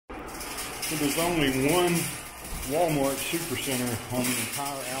So there's only one Walmart Supercenter on the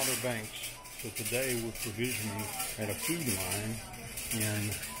entire Outer Banks. So today we're provisioning at a food line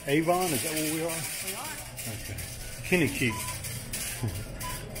in Avon. Is that where we are? We are. Okay. Kinnicky.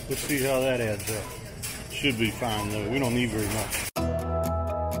 Let's see how that adds up. Should be fine though. We don't need very much.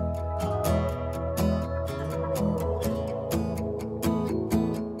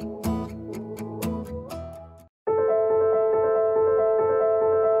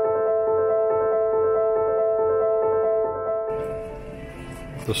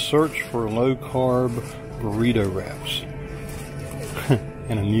 The search for low-carb burrito wraps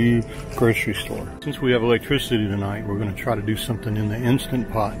in a new grocery store. Since we have electricity tonight, we're going to try to do something in the Instant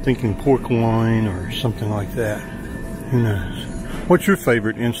Pot, thinking pork loin or something like that. Who knows? What's your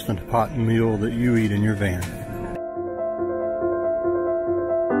favorite Instant Pot meal that you eat in your van?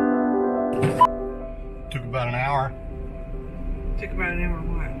 Took about an hour. Took about an hour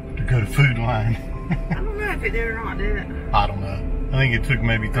what? To go to Food Line. I don't know if it did or not, did it? I don't know. I think it took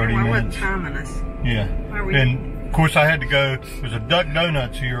maybe 30 minutes. I wasn't timing us. Yeah. And of course I had to go, there's a Duck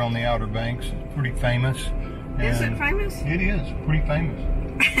Donuts here on the Outer Banks. It's pretty famous. Is it famous? It is, pretty famous.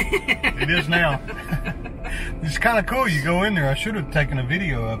 It is now. It's kind of cool. You go in there, I should have taken a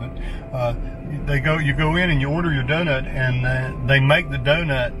video of it. You go in and you order your donut and they make the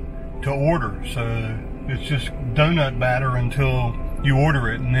donut to order. So it's just donut batter until you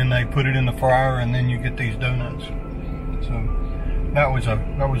order it, and then they put it in the fryer, and then you get these donuts. So that was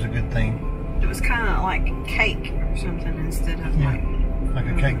a good thing. It was kind of like cake or something instead of like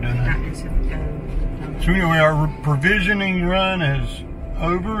a cake donut. So anyway, our provisioning run is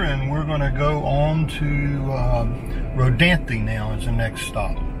over, and we're going to go on to Rodanthe now as the next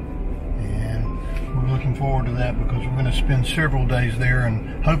stop. And we're looking forward to that because we're going to spend several days there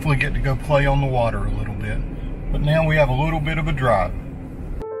and hopefully get to go play on the water a little bit. But now we have a little bit of a drive.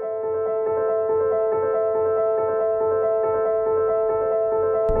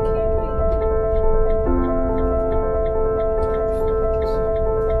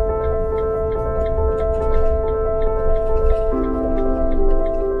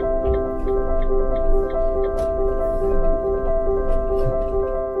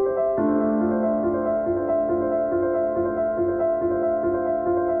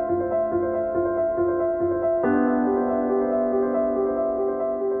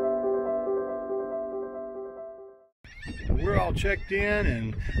 We're all checked in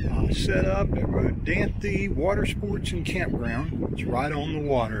and set up at Rodanthe Water Sports and Campground. It's right on the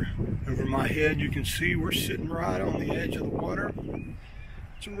water. Over my head you can see we're sitting right on the edge of the water.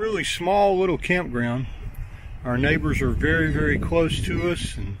 It's a really small little campground. Our neighbors are very, very close to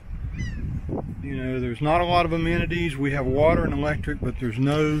us, and you know, there's not a lot of amenities. We have water and electric, but there's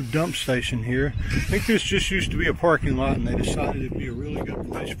no dump station here. I think this just used to be a parking lot, and they decided it'd be a really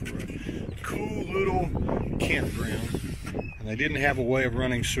good place for a cool little campground. And they didn't have a way of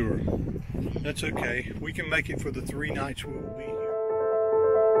running sewer. That's okay. We can make it for the 3 nights we will be here.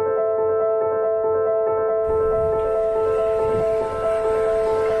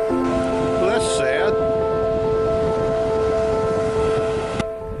 Well, that's sad.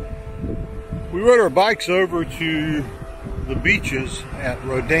 We rode our bikes over to the beaches at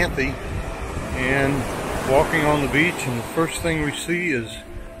Rodanthe and walking on the beach, and the first thing we see is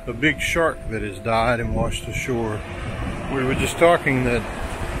a big shark that has died and washed ashore. We were just talking that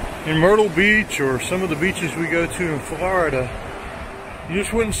in Myrtle Beach or some of the beaches we go to in Florida, you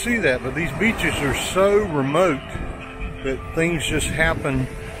just wouldn't see that, but these beaches are so remote that things just happen,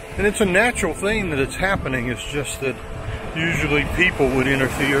 and it's a natural thing that it's happening. It's just that usually people would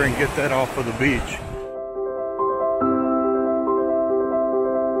interfere and get that off of the beach.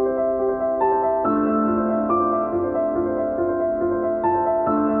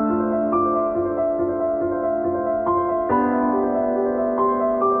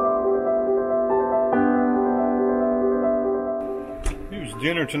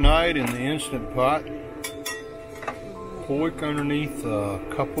 Dinner tonight in the Instant Pot. Pork underneath a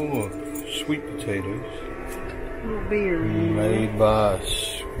couple of sweet potatoes. Beer. Made by a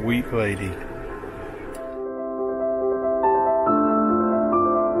sweet lady.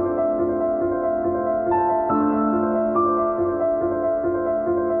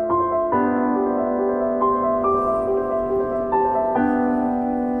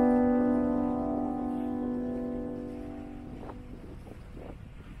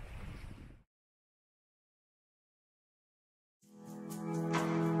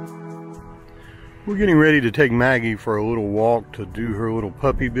 We're getting ready to take Maggie for a little walk to do her little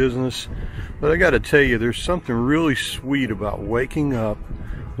puppy business. But I gotta tell you, there's something really sweet about waking up,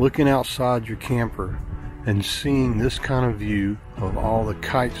 looking outside your camper, and seeing this kind of view of all the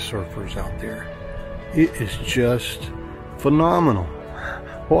kite surfers out there. It is just phenomenal.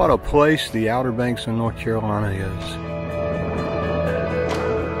 What a place the Outer Banks of North Carolina is.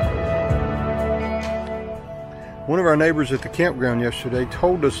 One of our neighbors at the campground yesterday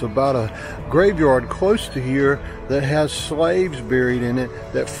told us about a graveyard close to here that has slaves buried in it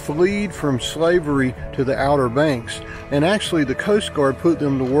that fled from slavery to the Outer Banks. And actually the Coast Guard put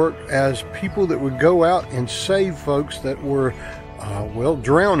them to work as people that would go out and save folks that were, well,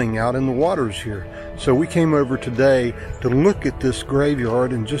 drowning out in the waters here. So we came over today to look at this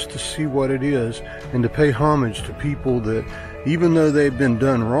graveyard and just to see what it is and to pay homage to people that, even though they've been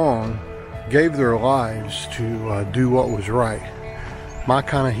done wrong, gave their lives to do what was right. My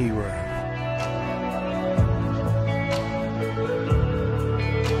kind of hero.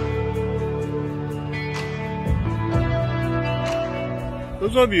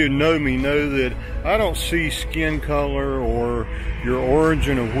 Those of you who know me know that I don't see skin color or your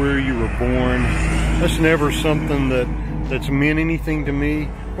origin of where you were born. That's never something that's meant anything to me.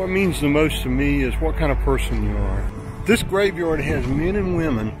 What means the most to me is what kind of person you are. This graveyard has men and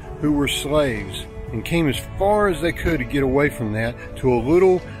women who were slaves and came as far as they could to get away from that to a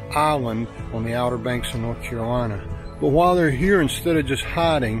little island on the Outer Banks of North Carolina. But while they're here, instead of just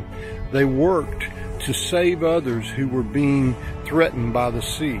hiding, they worked to save others who were being threatened by the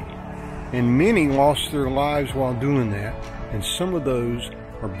sea. And many lost their lives while doing that, and some of those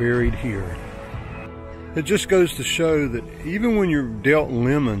are buried here. It just goes to show that even when you're dealt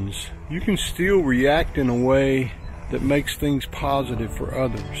lemons, you can still react in a way that makes things positive for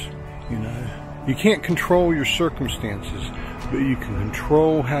others. You know, you can't control your circumstances, but you can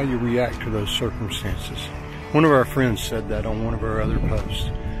control how you react to those circumstances. One of our friends said that on one of our other posts.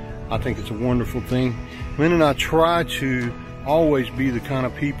 I think it's a wonderful thing. Lynn and I try to always be the kind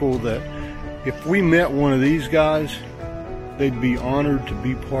of people that if we met one of these guys, they'd be honored to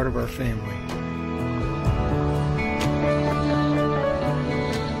be part of our family.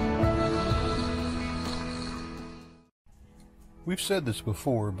 We've said this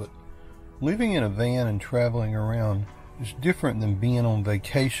before, but living in a van and traveling around is different than being on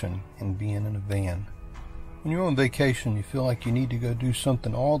vacation and being in a van. When you're on vacation, you feel like you need to go do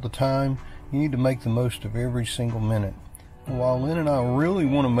something all the time. You need to make the most of every single minute. And while Lynn and I really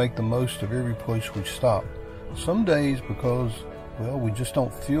want to make the most of every place we stop, some days because, well, we just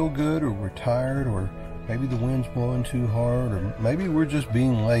don't feel good, or we're tired, or maybe the wind's blowing too hard, or maybe we're just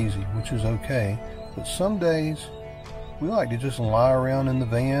being lazy, which is okay. But some days, we like to just lie around in the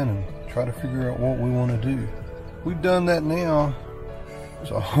van and try to figure out what we want to do. We've done that now.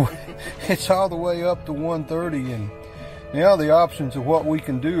 So it's all the way up to 1:30, and now the options of what we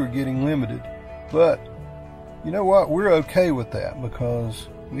can do are getting limited. But you know what? We're okay with that because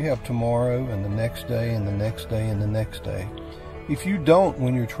we have tomorrow and the next day and the next day and the next day. If you don't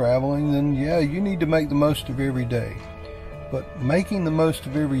when you're traveling, then yeah, you need to make the most of every day. But making the most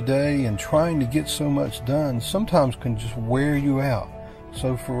of every day and trying to get so much done sometimes can just wear you out.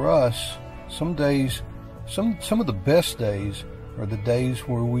 So for us, some days, some of the best days are the days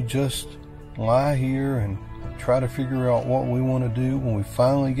where we just lie here and try to figure out what we want to do when we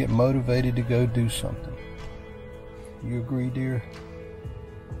finally get motivated to go do something. You agree, dear?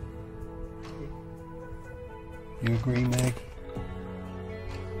 You agree, Meg?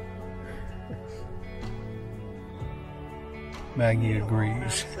 Maggie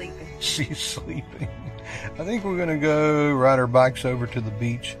agrees. She's sleeping. I think we're going to go ride our bikes over to the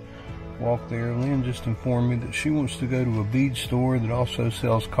beach, walk there. Lynn just informed me that she wants to go to a beach store that also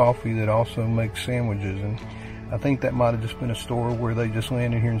sells coffee, that also makes sandwiches. And I think that might have just been a store where they just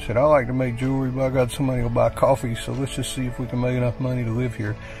landed here and said, I like to make jewelry, but I got somebody who'll buy coffee, so let's just see if we can make enough money to live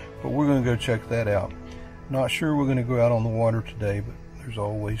here. But we're going to go check that out. Not sure we're going to go out on the water today, but there's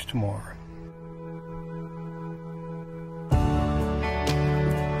always tomorrow.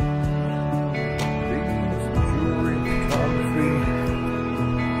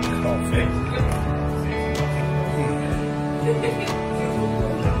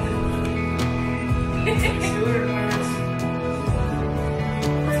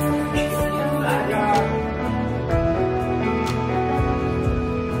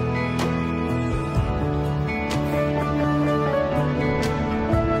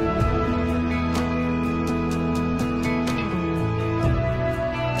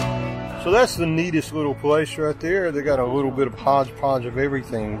 So that's the neatest little place right there. They got a little bit of hodgepodge of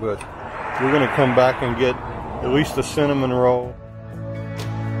everything, but we're going to come back and get at least a cinnamon roll.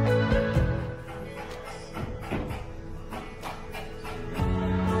 So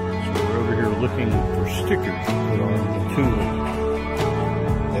we're over here looking for stickers to put on the tuna.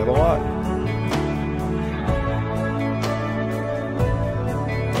 They have a lot.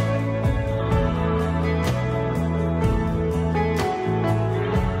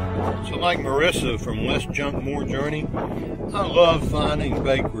 like Marissa from Less Junk More Journey, I love finding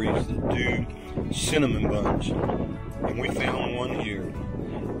bakeries that do cinnamon buns. And we found one here.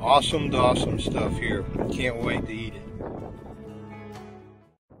 Awesome stuff here. Can't wait to eat it.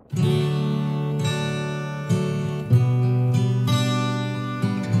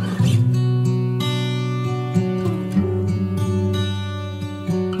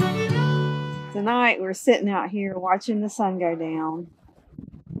 Tonight we're sitting out here watching the sun go down,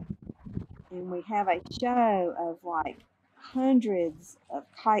 and we have a show of like hundreds of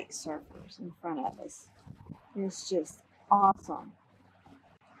kite surfers in front of us. It's just awesome.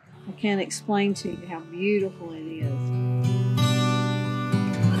 I can't explain to you how beautiful it is.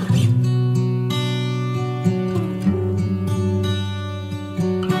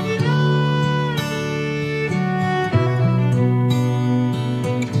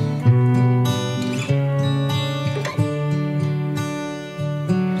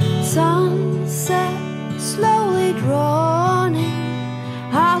 Sunset slowly dawning,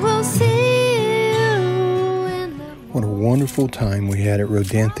 I will see you in the... What a wonderful time we had at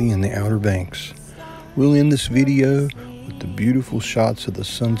Rodanthe in the Outer Banks. We'll end this video with the beautiful shots of the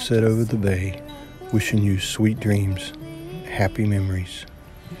sunset over the bay, wishing you sweet dreams, happy memories.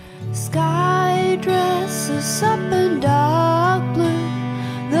 Sky dresses up in dark blue,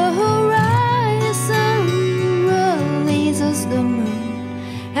 the horizon releases the moon,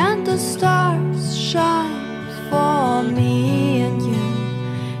 and the stars shine for me and you,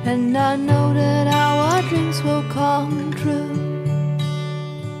 and I know that our dreams will come true.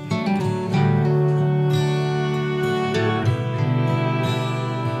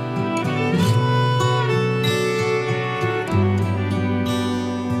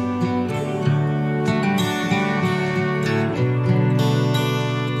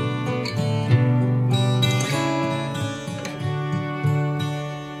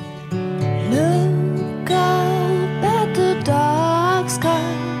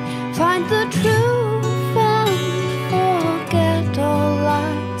 Find the truth and forget all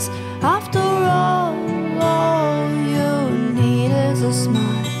lies. After all you need is a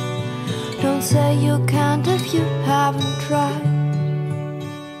smile. Don't say you can't if you haven't tried.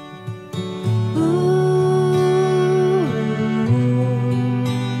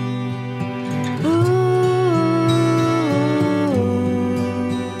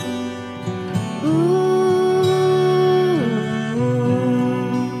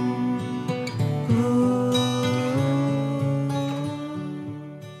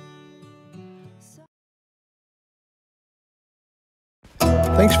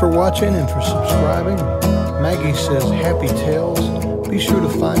 Thanks for watching and for subscribing. Maggie says happy tales. Be sure to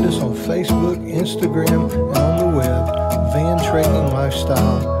find us on Facebook, Instagram, and on the web, Van Trekking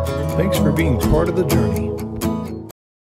Lifestyle. Thanks for being part of the journey.